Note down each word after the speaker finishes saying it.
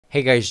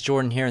Hey guys,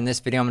 Jordan here. In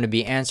this video I'm going to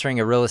be answering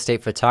a real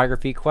estate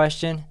photography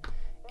question.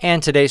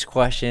 And today's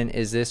question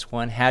is this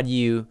one: how do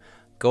you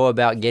go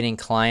about getting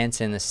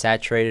clients in the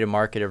saturated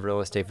market of real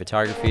estate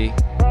photography?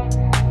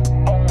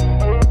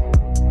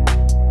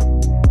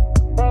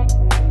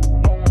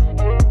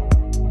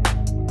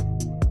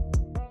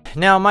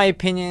 Now, in my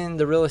opinion,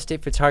 the real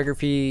estate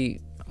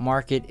photography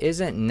market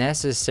isn't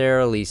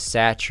necessarily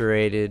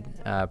saturated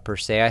per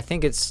se. I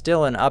think it's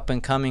still an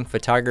up-and-coming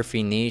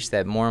photography niche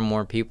that more and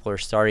more people are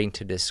starting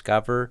to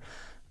discover.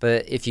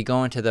 But if you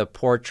go into the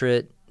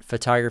portrait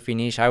photography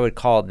niche, I would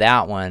call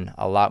that one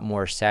a lot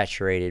more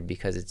saturated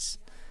because it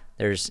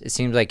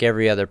seems like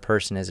every other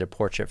person is a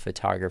portrait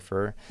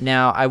photographer.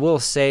 Now, I will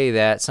say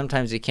that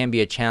sometimes it can be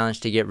a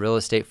challenge to get real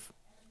estate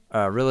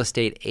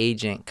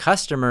agent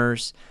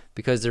customers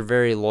because they're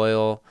very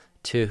loyal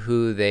to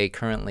who they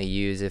currently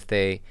use if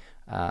they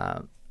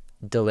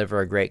deliver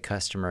a great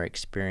customer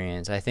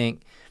experience. I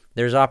think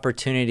there's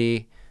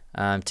opportunity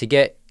to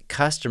get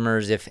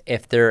customers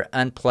if they're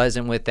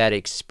unpleasant with that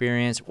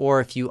experience, or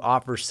if you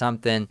offer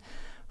something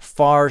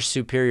far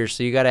superior.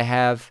 So you got to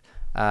have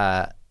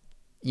a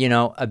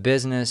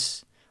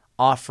business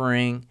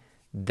offering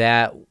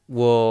that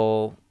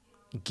will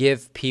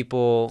give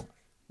people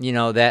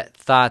that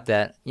thought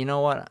that,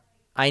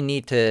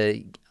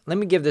 let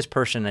me give this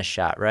person a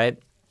shot, right?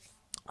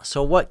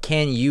 So what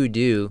can you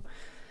do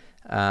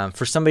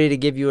for somebody to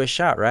give you a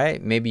shot, right?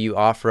 Maybe you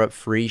offer up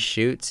free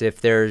shoots if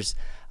there's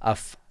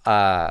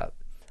a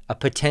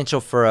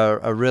potential for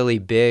a really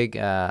big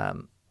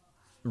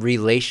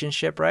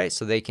relationship, right?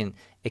 So they can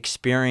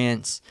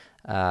experience,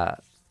 the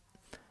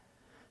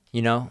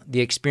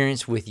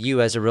experience with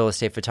you as a real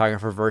estate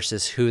photographer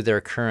versus who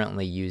they're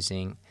currently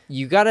using.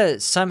 You got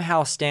to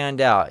somehow stand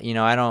out.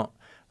 I don't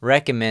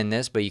recommend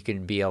this, but you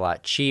can be a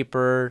lot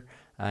cheaper.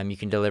 You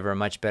can deliver a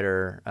much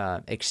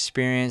better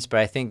experience, but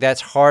I think that's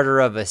harder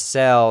of a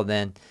sell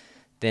than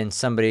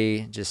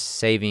somebody just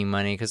saving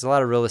money, because a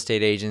lot of real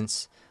estate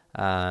agents,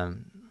 they'll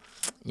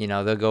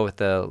go with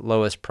the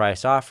lowest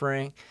price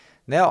offering.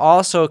 They'll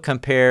also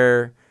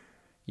compare,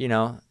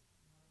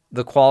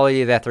 the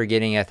quality that they're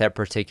getting at that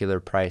particular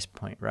price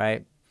point,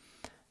 right?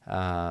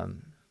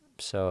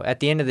 So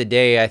at the end of the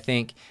day, I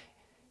think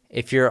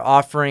if you're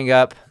offering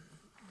up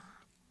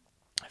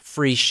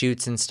free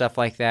shoots and stuff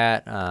like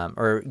that,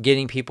 or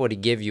getting people to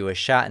give you a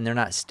shot and they're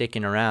not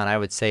sticking around, I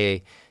would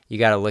say you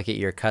got to look at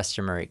your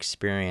customer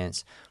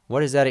experience.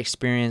 What does that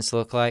experience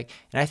look like?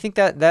 And I think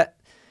that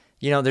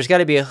there's got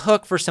to be a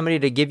hook for somebody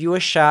to give you a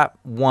shot,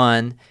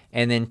 one,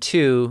 and then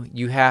two,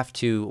 you have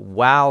to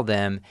wow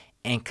them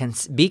and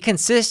be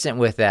consistent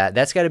with that.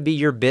 That's got to be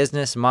your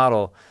business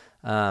model.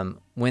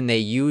 When they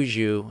use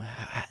you,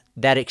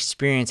 that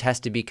experience has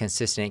to be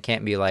consistent. It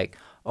can't be like,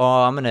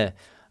 oh, I'm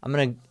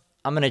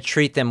gonna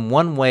treat them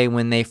one way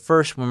when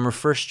we're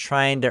first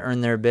trying to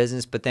earn their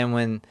business, but then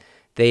when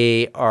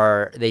they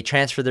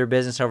transfer their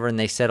business over and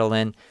they settle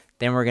in,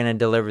 then we're gonna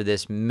deliver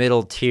this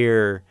middle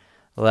tier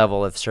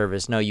level of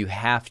service. No, you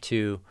have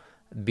to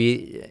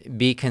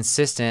be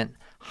consistent,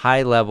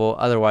 high level.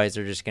 Otherwise,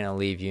 they're just gonna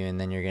leave you, and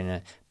then you're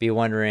gonna be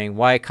wondering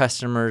why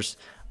customers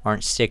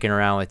aren't sticking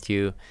around with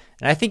you.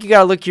 And I think you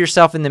gotta look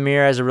yourself in the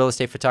mirror as a real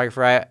estate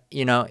photographer.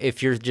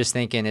 If you're just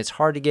thinking it's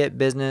hard to get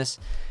business,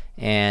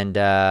 and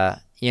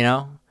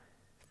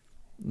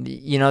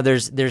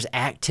there's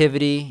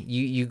activity.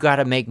 You got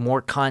to make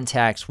more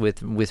contacts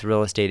with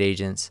real estate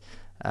agents.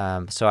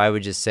 So I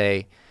would just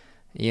say,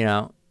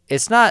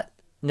 it's not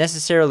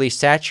necessarily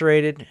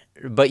saturated,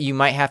 but you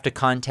might have to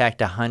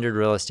contact 100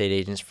 real estate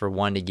agents for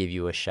one to give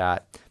you a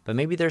shot. But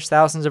maybe there's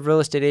thousands of real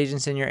estate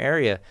agents in your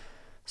area,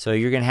 so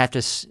you're gonna have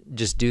to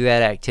just do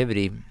that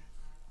activity.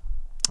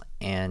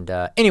 And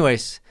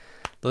anyways,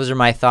 those are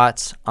my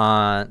thoughts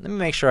on, let me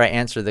make sure I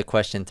answer the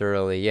question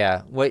thoroughly.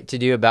 Yeah, what to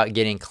do about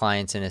getting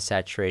clients in a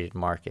saturated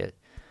market.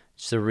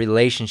 It's a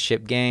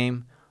relationship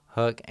game,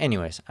 hook.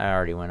 Anyways, I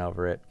already went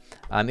over it.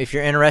 If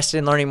you're interested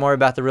in learning more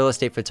about the real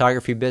estate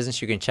photography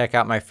business, you can check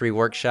out my free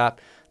workshop.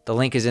 The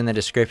link is in the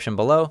description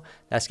below.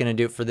 That's going to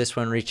do it for this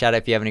one. Reach out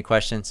if you have any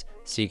questions.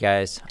 See you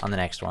guys on the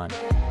next one.